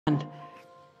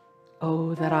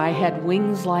Oh, that I had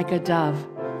wings like a dove,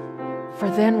 for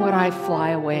then would I fly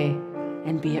away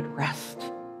and be at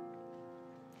rest.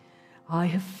 I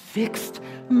have fixed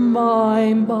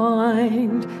my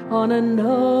mind on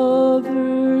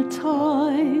another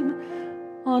time,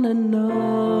 on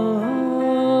another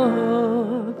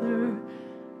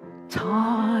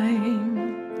time.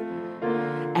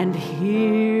 And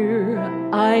here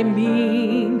I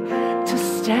mean to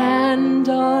stand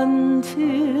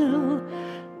until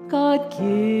God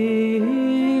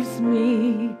gives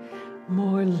me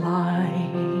more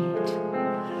light,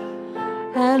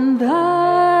 and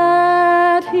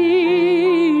that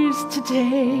is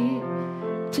today,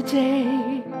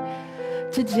 today,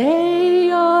 today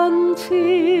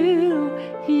until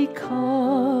He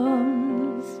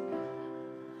comes.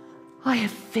 I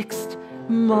have fixed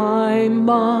my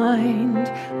mind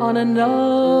on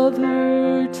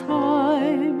another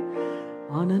time,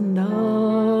 on another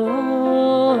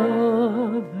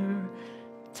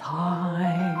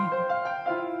time.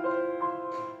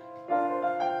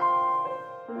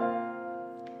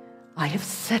 I have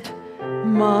set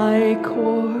my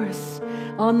course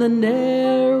on the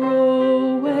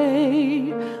narrow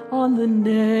way, on the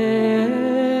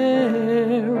narrow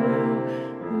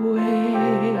way.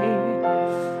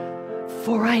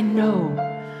 For I know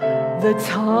the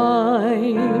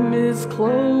time is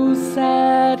close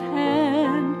at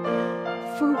hand,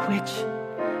 for which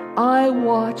I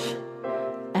watch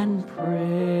and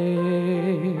pray,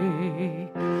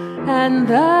 and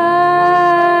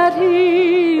that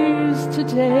is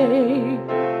today,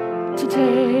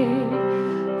 today,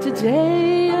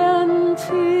 today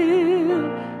until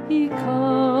He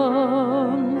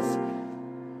comes.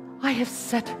 I have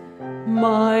set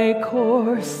my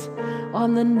course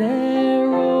on the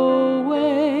narrow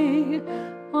way,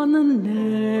 on the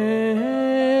narrow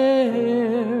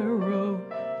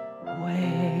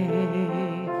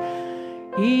way.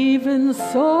 Even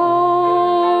so,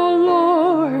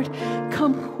 Lord,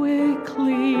 come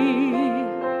quickly.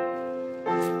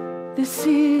 This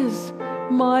is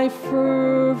my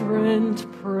fervent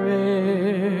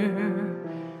prayer,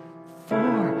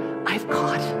 for I've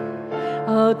caught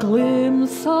a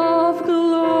glimpse of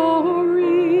glory